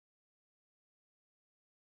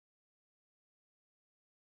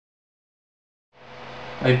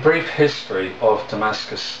A brief history of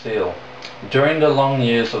Damascus Steel. During the long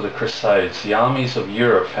years of the Crusades, the armies of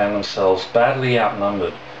Europe found themselves badly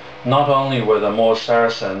outnumbered. Not only were there more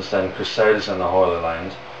Saracens than Crusaders in the Holy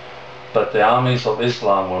Land, but the armies of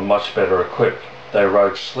Islam were much better equipped. They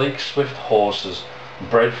rode sleek, swift horses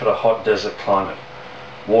bred for the hot desert climate,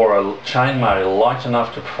 wore a chainmail light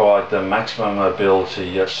enough to provide them maximum mobility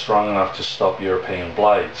yet strong enough to stop European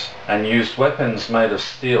blades, and used weapons made of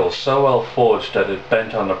steel so well forged that it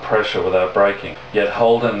bent under pressure without breaking, yet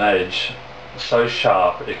hold an edge so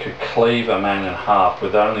sharp it could cleave a man in half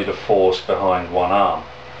with only the force behind one arm.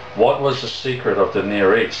 What was the secret of the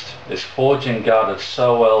Near East? Is forging guarded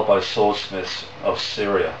so well by swordsmiths of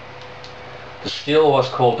Syria. The steel was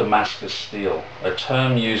called Damascus Steel, a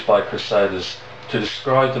term used by Crusaders to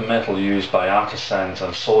describe the metal used by artisans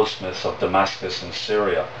and swordsmiths of Damascus in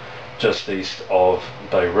Syria, just east of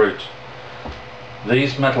Beirut.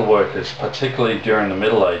 These metalworkers, particularly during the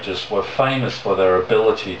Middle Ages, were famous for their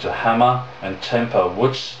ability to hammer and temper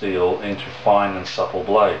wood steel into fine and supple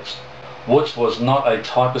blades. Wood was not a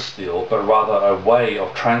type of steel, but rather a way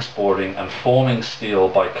of transporting and forming steel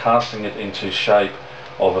by casting it into shape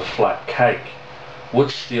of a flat cake.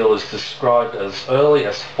 Wood steel is described as early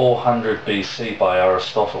as 400 BC by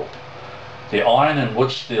Aristotle. The iron in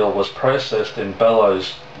wood steel was processed in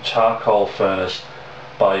bellows charcoal furnace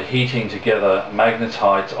by heating together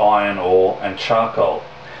magnetite, iron ore and charcoal.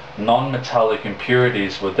 Non-metallic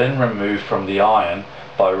impurities were then removed from the iron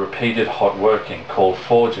by repeated hot working, called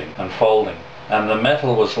forging and folding, and the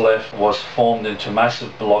metal was formed into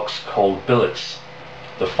massive blocks called billets.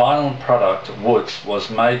 The final product, wood,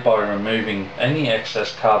 was made by removing any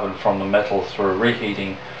excess carbon from the metal through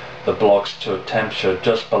reheating the blocks to a temperature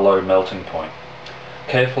just below melting point.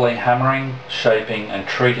 Carefully hammering, shaping and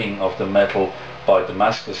treating of the metal by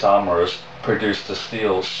Damascus armourers produced a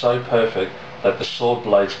steel so perfect that the sword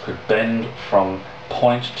blades could bend from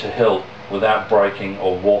point to hilt without breaking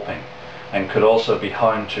or warping, and could also be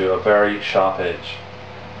honed to a very sharp edge.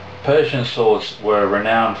 Persian swords were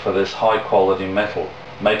renowned for this high quality metal,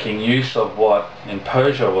 making use of what in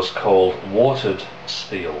Persia was called watered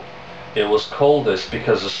steel. It was called this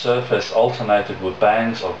because the surface alternated with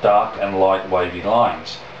bands of dark and light wavy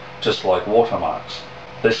lines, just like watermarks.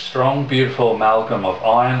 This strong, beautiful amalgam of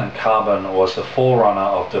iron and carbon was the forerunner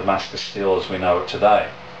of Damascus steel as we know it today.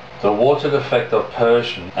 The watered effect of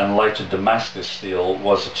Persian and later Damascus steel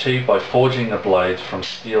was achieved by forging the blades from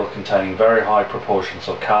steel containing very high proportions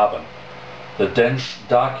of carbon. The dense,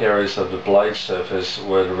 dark areas of the blade surface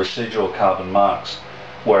were the residual carbon marks,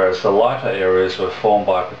 whereas the lighter areas were formed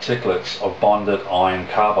by particulates of bonded iron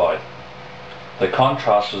carbide. The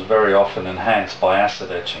contrast was very often enhanced by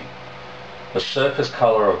acid etching. The surface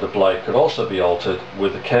colour of the blade could also be altered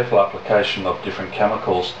with the careful application of different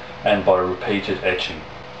chemicals and by repeated etching.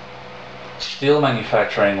 Steel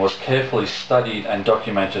manufacturing was carefully studied and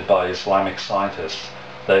documented by Islamic scientists.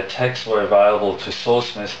 Their texts were available to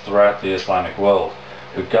swordsmiths throughout the Islamic world,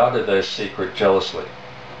 who guarded their secret jealously.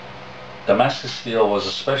 Damascus steel was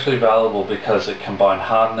especially valuable because it combined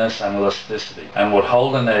hardness and elasticity, and would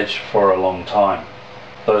hold an edge for a long time.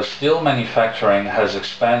 Though steel manufacturing has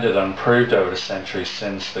expanded and improved over the centuries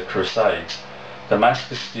since the Crusades,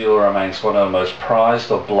 Damascus steel remains one of the most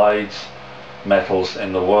prized of blades metals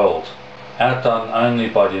in the world, outdone only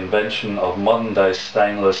by the invention of modern day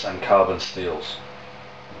stainless and carbon steels.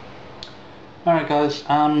 Alright guys,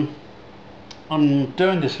 I'm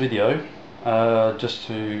doing this video just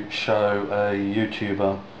to show a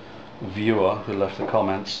YouTuber viewer who left a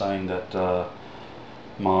comment saying that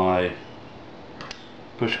my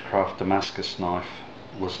bushcraft Damascus knife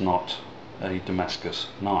was not a Damascus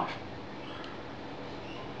knife.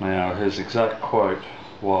 Now his exact quote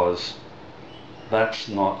was, "That's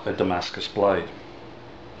not a Damascus blade."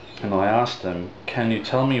 And I asked him, "Can you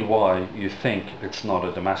tell me why you think it's not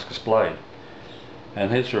a Damascus blade?" And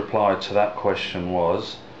his reply to that question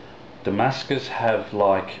was, "Damascus have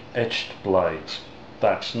like etched blades.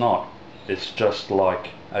 That's not. It's just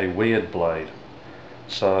like a weird blade."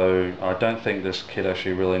 So I don't think this kid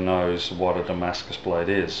actually really knows what a Damascus blade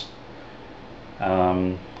is.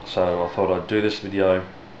 So I thought I'd do this video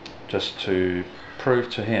just to prove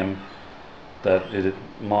to him that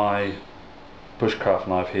my bushcraft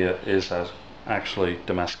knife here is actually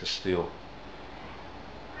Damascus steel.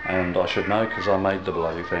 And I should know because I made the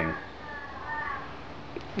bloody thing.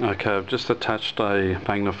 Okay, I've just attached a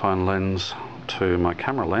magnifying lens to my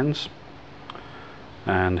camera lens,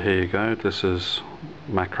 and here you go. This is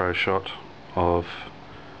macro shot of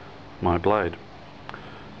my blade.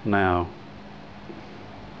 Now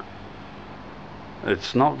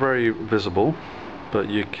it's not very visible, but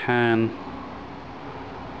you can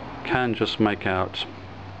can just make out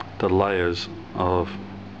the layers of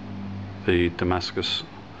the Damascus.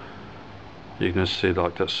 You can just see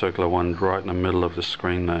like that circular one right in the middle of the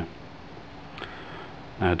screen there.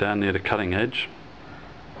 Now down near the cutting edge,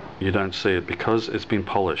 you don't see it because it's been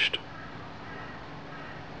polished.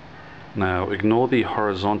 Now ignore the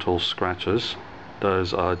horizontal scratches.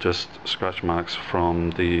 Those are just scratch marks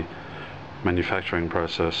from the manufacturing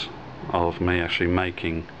process of me actually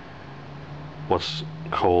making what's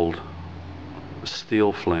called a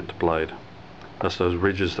steel flint blade. That's those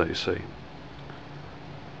ridges that you see.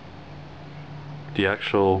 The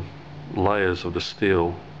actual layers of the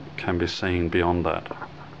steel can be seen beyond that.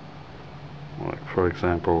 Like for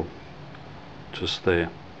example, just there.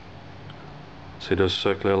 See those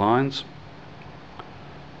circular lines?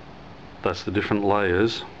 That's the different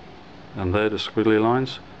layers, and they're the squiggly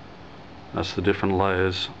lines. That's the different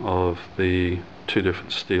layers of the two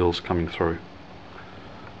different steels coming through.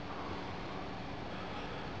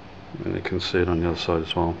 And you can see it on the other side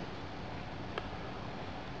as well.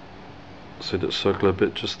 See that circular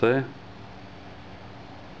bit just there?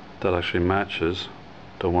 That actually matches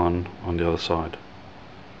the one on the other side.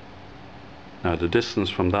 Now the distance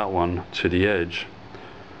from that one to the edge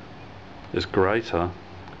is greater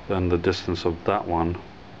than the distance of that one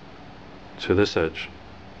to this edge.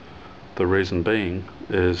 The reason being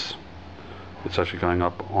is it's actually going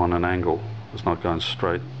up on an angle. It's not going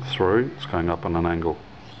straight through, it's going up on an angle.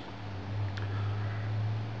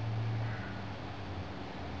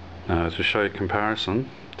 Now to show you a comparison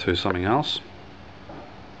to something else,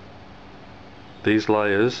 these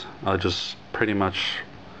layers are just pretty much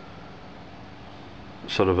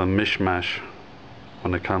sort of a mishmash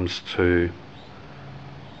when it comes to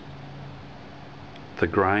the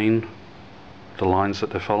grain, the lines that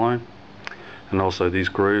they're following, and also these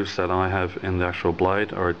grooves that I have in the actual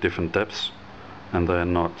blade are at different depths and they're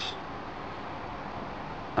not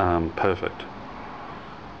perfect.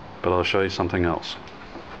 But I'll show you something else.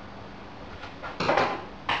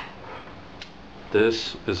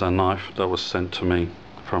 This is a knife that was sent to me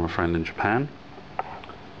from a friend in Japan.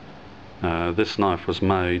 This knife was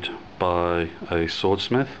made by a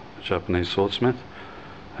swordsmith, a Japanese swordsmith,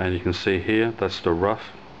 and you can see here that's the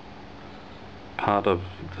rough part of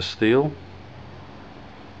the steel,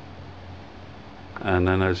 and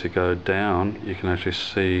then as you go down you can actually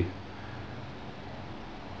see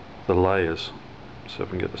the layers. So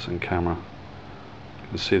if we can get this in camera, you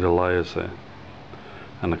can see the layers there.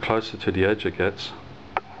 And the closer to the edge it gets,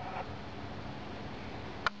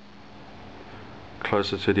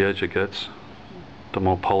 the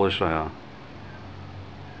more polished they are.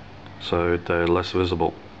 So they're less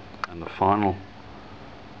visible. And the final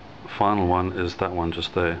one is that one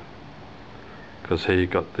just there. Because here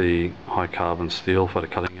you've got the high carbon steel for the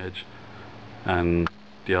cutting edge, and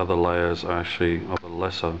the other layers are actually of a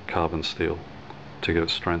lesser carbon steel to give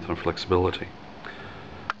it strength and flexibility.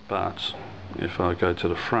 But if I go to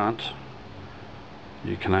the front,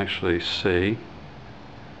 you can actually see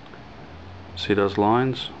those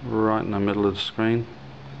lines right in the middle of the screen,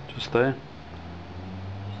 just there.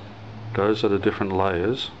 Those are the different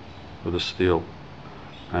layers of the steel.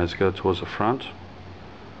 As you go towards the front,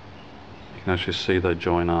 you can actually see they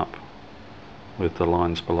join up with the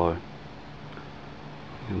lines below.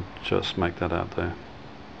 You can just make that out there.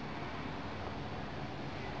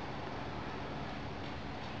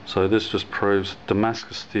 So this just proves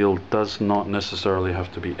Damascus steel does not necessarily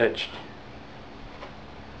have to be etched.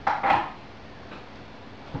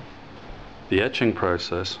 The etching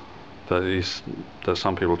process that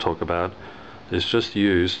some people talk about is just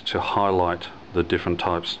used to highlight the different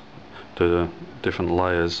types, the different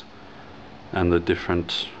layers and the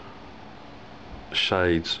different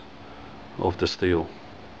shades of the steel.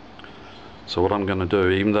 So what I'm going to do,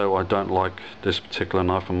 even though I don't like this particular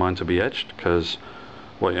knife of mine to be etched, because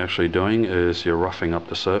what you're actually doing is you're roughing up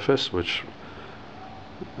the surface, which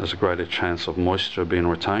there's a greater chance of moisture being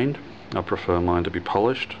retained. I prefer mine to be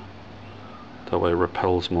polished, that way it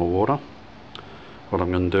repels more water. What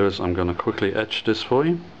I'm going to do is I'm going to quickly etch this for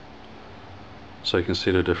you so you can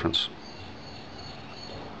see the difference.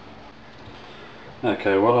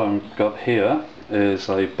 Okay, what I've got here is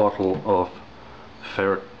a bottle of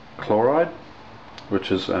ferric chloride,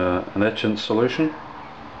 which is an etchant solution,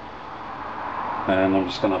 and I'm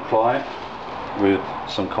just going to apply it with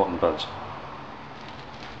some cotton buds.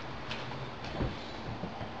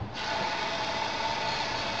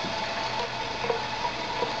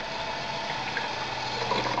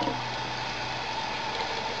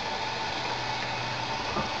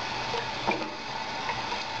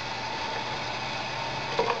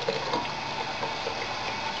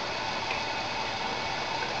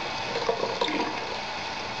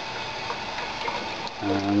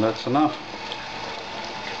 that's enough.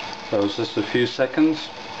 That was just a few seconds.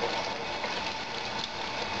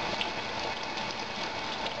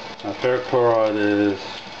 Now, ferric chloride is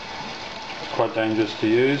quite dangerous to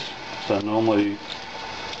use, so normally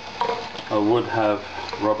I would have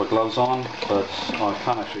rubber gloves on, but I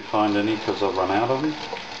can't actually find any because I've run out of them.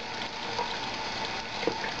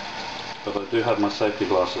 But I do have my safety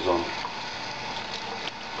glasses on.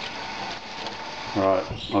 Right,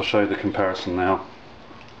 I'll show you the comparison now.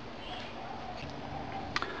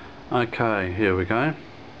 Okay, here we go.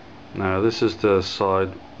 Now this is the side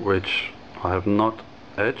which I have not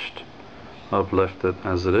etched. I've left it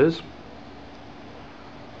as it is.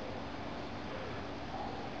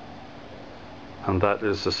 And that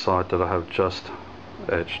is the side that I have just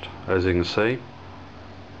etched. As you can see,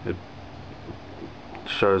 it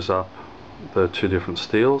shows up the two different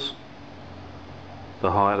steels.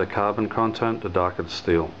 The higher the carbon content, the darker the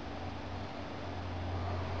steel.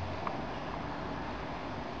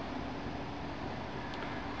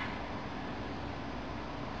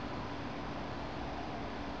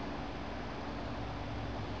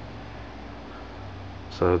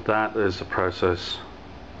 So that is the process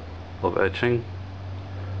of etching.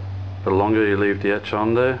 The longer you leave the etch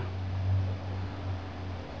on there,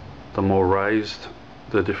 the more raised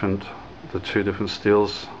the two different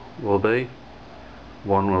steels will be.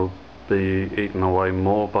 One will be eaten away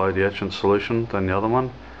more by the etchant solution than the other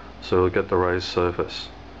one, so you'll get the raised surface.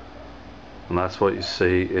 And that's what you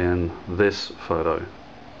see in this photo.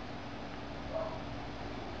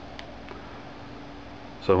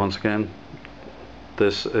 So once again,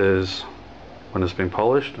 this is when it's been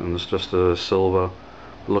polished and it's just a silver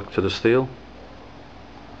look to the steel.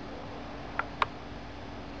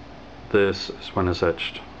 This is when it's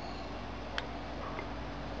etched.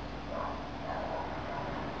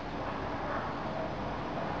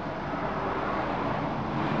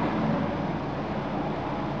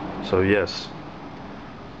 So yes,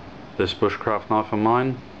 this bushcraft knife of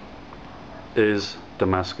mine is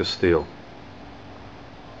Damascus steel.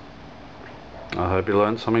 I hope you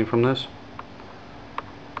learned something from this,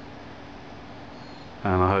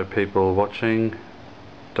 and I hope people watching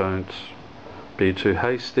don't be too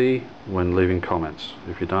hasty when leaving comments.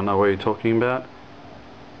 If you don't know what you're talking about,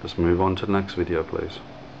 just move on to the next video, please.